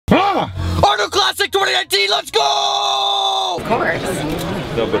Arnold Classic 2019, let's go! Of course.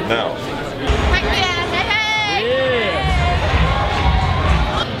 No, but now. Yeah.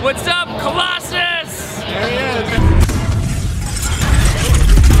 What's up, Colossus? There he is.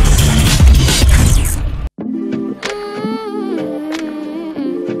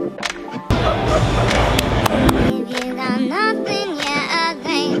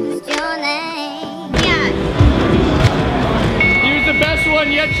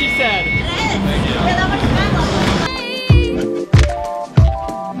 Yet, she said.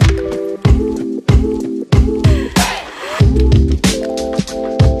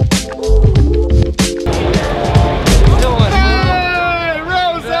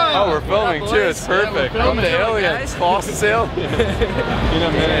 Oh, we're filming too. It's perfect. From the aliens. Colossus sale.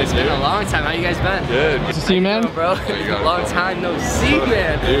 It's been a long time. How you guys been? Good. Good to see you, man. Bro, a long time no see,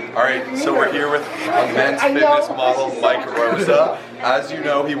 man. Alright, so we're here with a men's fitness model, Mike Rosa. As you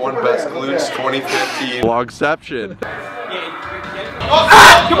know, he won Best Glutes 2015. Vlogception.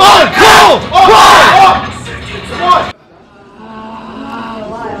 Ah, come on! Come on! Come on!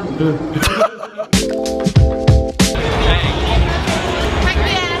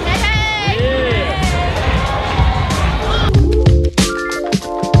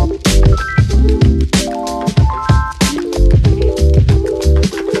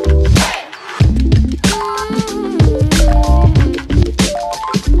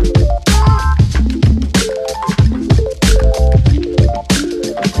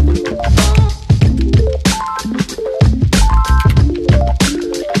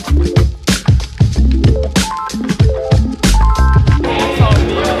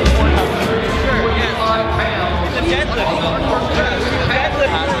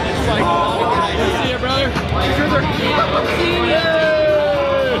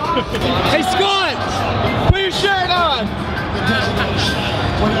 Hey Scott! Put your shirt on!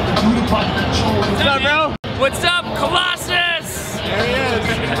 What's up, bro? What's up, Colossus? There he is.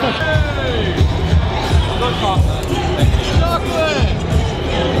 Hey! Chocolate!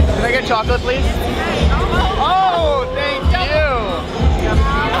 Can I get chocolate, please? Oh, thank you!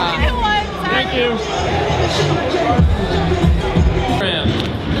 Thank you.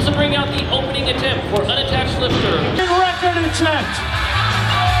 This will bring out the opening attempt for unattached lifter. Record attempt!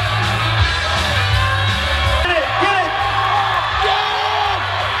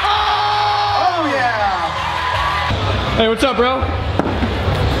 Hey, what's up, bro? I'm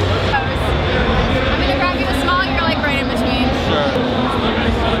gonna grab you the small, you're like right in between. Sure.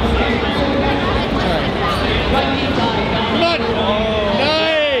 Come on!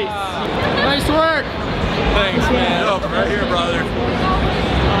 Nice! Nice work! Thanks, man. Right here, brother.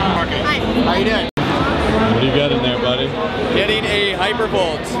 Hi. How you doing? What do you got in there, buddy? Getting a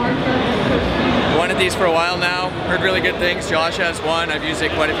Hypervolt. Wanted these for a while now. Heard really good things. Josh has one. I've used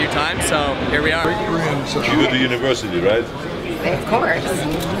it quite a few times, so here we are. You go to university, right? Of course.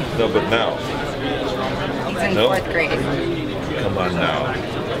 No, but now. He's in No? 4th grade. Come on now.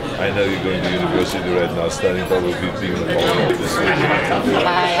 I know you're going to university right now, studying probably being involved with this.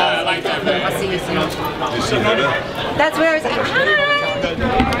 Bye. I'll see you soon. You see her? That's where I was like,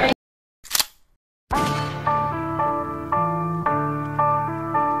 hi!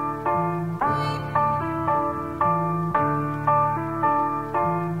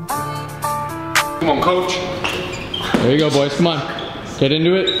 Come on, coach. There you go, boys. Come on. Get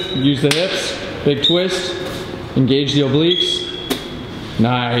into it. Use the hips. Big twist. Engage the obliques.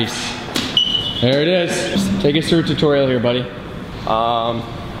 Nice. There it is. Take us through a tutorial here, buddy.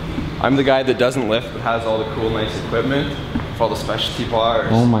 I'm the guy that doesn't lift but has all the cool, nice equipment for all the specialty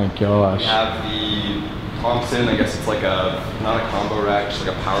bars. Oh my gosh. We have the Thompson, I guess it's like not a combo rack, just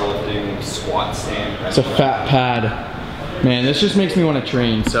like a powerlifting squat stand. It's a fat pad. Man, this just makes me want to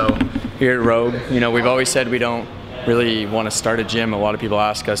train. So here at Rogue, you know, we've always said we don't really want to start a gym. A lot of people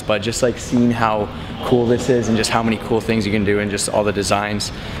ask us, but just like seeing how cool this is and just how many cool things you can do and just all the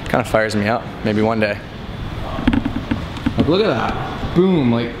designs kind of fires me up. Maybe one day. Like, look at that.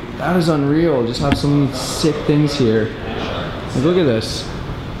 Boom, like that is unreal. Just have some sick things here. Like, look at this.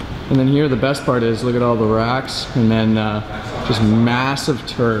 And then here the best part is, look at all the racks and then just massive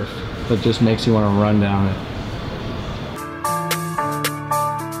turf that just makes you want to run down it.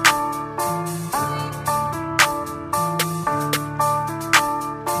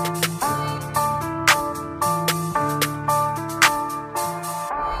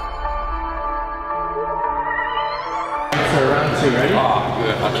 Round 2, ready? Oh,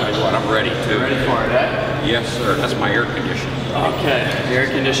 good. I'll tell you what, I'm ready too. Ready for it, eh? Yes, sir. That's my air conditioning. Okay, the air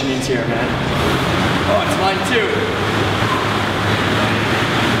conditioning's here, man. Oh, it's mine too.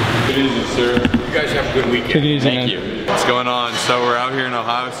 Good easy, sir. You guys have a good weekend. Take it easy, Thank man. you. What's going on? So we're out here in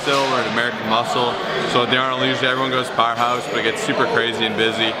Ohio still. We're at American Muscle. So at the Arnold, usually everyone goes to Powerhouse, but it gets super crazy and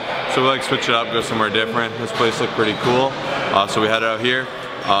busy. So we like to switch it up, go somewhere different. This place looked pretty cool. So we headed out here.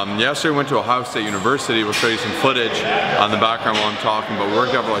 Yesterday we went to Ohio State University. We'll show you some footage on the background while I'm talking, but we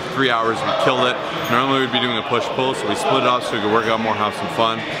worked out for like 3 hours. We killed it. Normally we'd be doing a push-pull, so we split it up so we could work out more, have some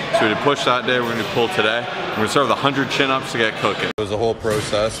fun. So we did push that day, we're gonna do pull today. We're gonna start with 100 chin-ups to get cooking. It was a whole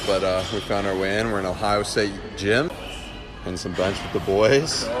process, but we found our way in. We're in Ohio State gym and some bench with the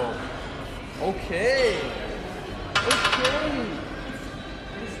boys. Oh. Okay. Okay.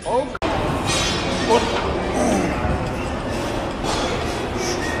 Oh.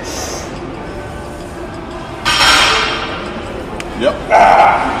 Yep.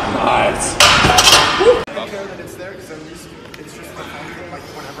 Nice. I don't care that it's there because it's just the function. Like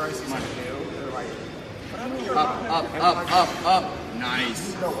whenever I see something new, they're like, but I know you're Up.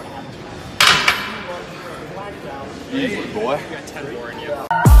 Nice. Easy, boy. You got 10 more in you.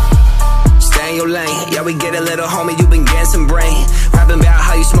 Stay in your lane, yeah, we get a little homie, you been getting some brain. Rapping about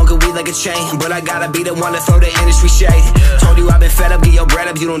how you smoke a weed like a chain, but I gotta be the one to throw the industry shade. Told you I've been fed up, get your bread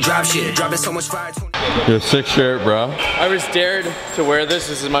up, you don't drop shit. Dropping so much fire. You're a sick shirt, bro. I was dared to wear this.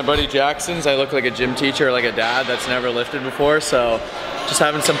 This is my buddy Jackson's. I look like a gym teacher, like a dad that's never lifted before, so just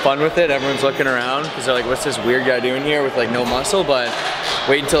having some fun with it. Everyone's looking around because they're like, what's this weird guy doing here with like no muscle, but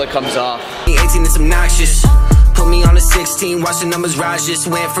wait until it comes off. 18 is obnoxious. Put me on a 16, watch the numbers rise. Just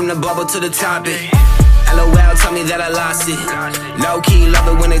went from the bubble to the topic. LOL, tell me that I lost it. Low key, love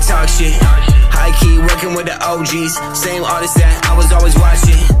it when they talk shit. High key, working with the OGs. Same artists that I was always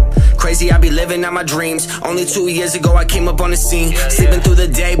watching. Crazy, I be living out my dreams. Only 2 years ago I came up on the scene. Sleeping through the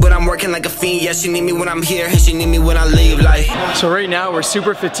day, but I'm working like a fiend. Yeah, she need me when I'm here, and she need me when I leave. Like. So right now we're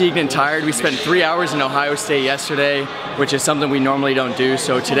super fatigued and tired. We spent 3 hours in Ohio State yesterday, which is something we normally don't do.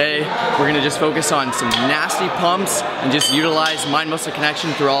 So today we're gonna just focus on some nasty pumps and just utilize mind muscle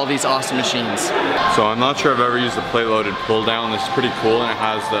connection through all of these awesome machines. So I'm not sure I've ever used a plate loaded pull down. This is pretty cool and it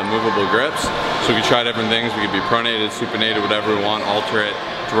has the movable grips. So we can try different things. We could be pronated, supinated, whatever we want, alter it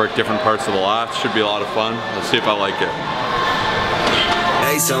to work different parts of the lats. Should be a lot of fun. Let's see if I like it.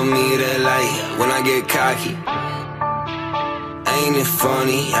 They told me that like when I get cocky. Ain't it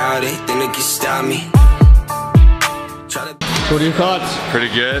funny how they think they can stop me? What are your thoughts? Pretty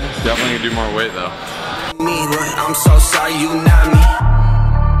good. Definitely gonna do more weight though. Me, but I'm so sorry you not me.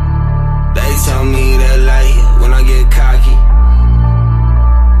 They tell me that like when I get cocky.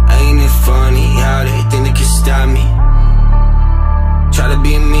 Ain't it funny how they think they can stop me? Try to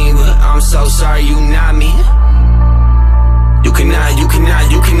be me, but I'm so sorry you not me. You cannot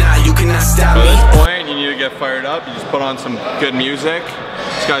stop me. At this point, you need to get fired up. You just put on some good music.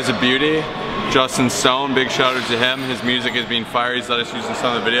 This guy's a beauty. Justin Stone, big shout out to him. His music is being fired. He's let us use in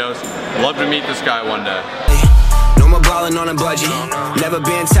some of the videos. Love to meet this guy one day. No more ballin' on a budget. Never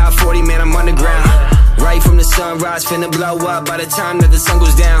been top 40, man, I'm underground. Right from the sunrise, finna blow up by the time that the sun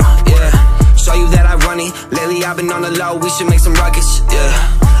goes down. Yeah, show you that I run it. Lately I've been on the low, we should make some ruckus.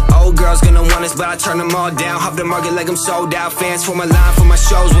 Yeah, old girls gonna want us, but I turn them all down. Hop the market like I'm sold out. Fans for my line for my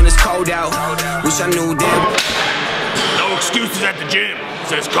shows when it's cold out. Wish I knew them. No excuses at the gym,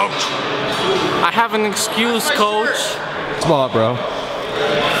 says coach. I have an excuse, coach. Spot, bro.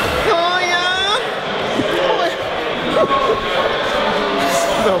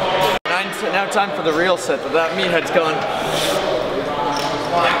 Now time for the real set, but that meathead's gone.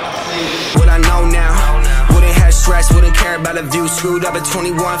 What I know now, wouldn't have stress, wouldn't care about a view. Screwed up at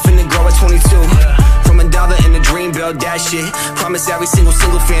 21, finna grow at 22. From a dollar in the dream, build that shit. Promise every single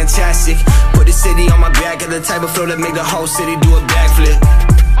fantastic. Put the city on my back, at the type of flow that make the whole city do a backflip.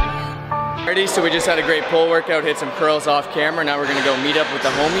 Alrighty, so we just had a great pull workout, hit some curls off camera. Now we're gonna go meet up with the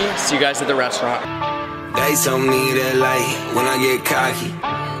homie. See you guys at the restaurant. They told me that like when I get cocky.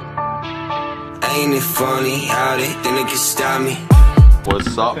 Ain't it funny how they think they can stop me?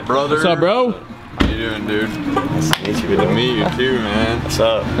 What's up, brother? What's up, bro? How you doing, dude? Nice to meet you. Good to meet you too, man. What's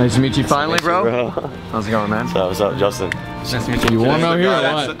up? Nice to meet you finally, bro. How's it going, man? What's up, Justin? Nice to meet you. You warm out here or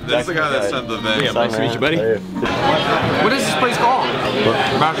what? This is the guy that sent the thing. Yeah, nice to meet you, buddy. What is this place called?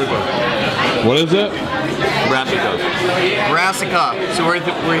 What is it? Brassica. So we're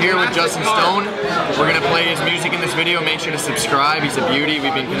here with Justin Stone. We're gonna play his music in this video. Make sure to subscribe. He's a beauty.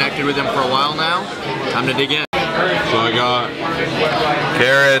 We've been connected with him for a while now. Time to dig in. So I got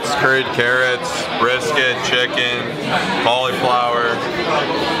carrots, curried carrots, brisket, chicken, cauliflower,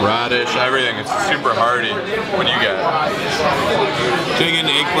 radish, everything. It's super hearty. What do you got? Chicken,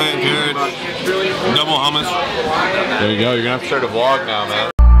 eggplant, carrots, double hummus. There you go. You're gonna have to start a vlog now,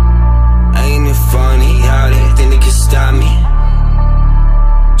 man. Ain't it funny how they think they can stop me?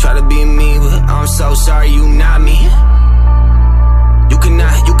 Try to be me, but I'm so sorry you not me.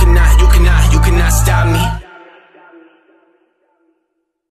 not.